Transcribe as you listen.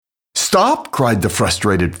"Stop!" cried the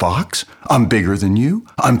frustrated fox. "I'm bigger than you,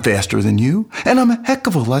 I'm faster than you, and I'm a heck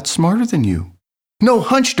of a lot smarter than you. No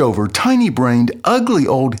hunched-over, tiny-brained, ugly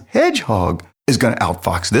old hedgehog is going to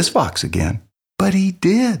outfox this fox again." But he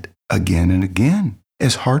did, again and again.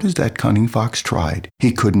 As hard as that cunning fox tried,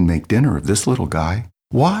 he couldn't make dinner of this little guy.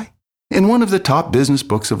 Why? In one of the top business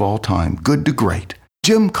books of all time, Good to Great,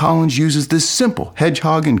 Jim Collins uses this simple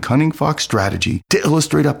hedgehog and cunning fox strategy to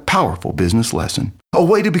illustrate a powerful business lesson, a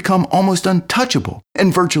way to become almost untouchable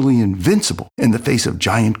and virtually invincible in the face of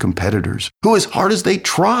giant competitors who, as hard as they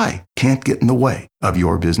try, can't get in the way of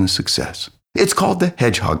your business success. It's called the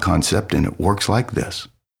hedgehog concept, and it works like this.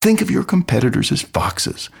 Think of your competitors as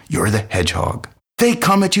foxes. You're the hedgehog. They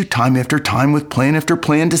come at you time after time with plan after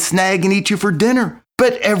plan to snag and eat you for dinner,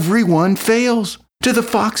 but everyone fails. To the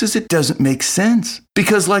foxes, it doesn't make sense,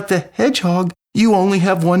 because like the hedgehog, you only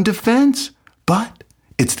have one defense. But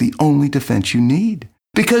it's the only defense you need,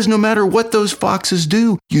 because no matter what those foxes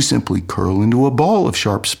do, you simply curl into a ball of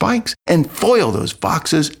sharp spikes and foil those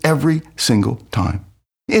foxes every single time.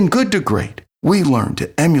 In Good to Great, we learn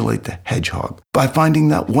to emulate the hedgehog by finding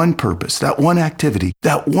that one purpose, that one activity,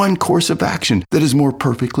 that one course of action that is more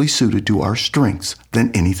perfectly suited to our strengths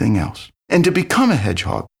than anything else. And to become a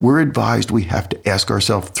hedgehog, we're advised we have to ask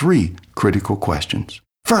ourselves 3 critical questions.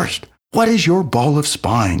 First, what is your ball of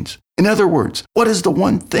spines? In other words, what is the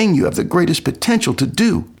one thing you have the greatest potential to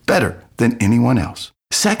do better than anyone else?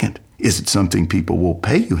 Second, is it something people will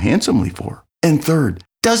pay you handsomely for? And third,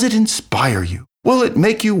 does it inspire you? Will it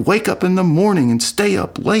make you wake up in the morning and stay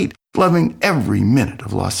up late, loving every minute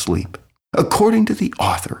of lost sleep? According to the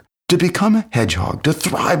author, to become a hedgehog, to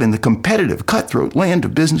thrive in the competitive, cutthroat land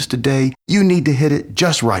of business today, you need to hit it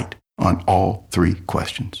just right on all 3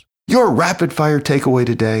 questions. Your rapid-fire takeaway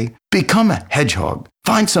today: become a hedgehog.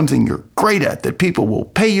 Find something you're great at that people will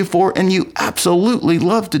pay you for and you absolutely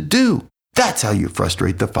love to do. That's how you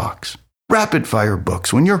frustrate the fox. Rapid-fire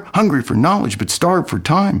books when you're hungry for knowledge but starved for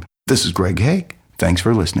time. This is Greg Haig. Thanks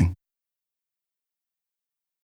for listening.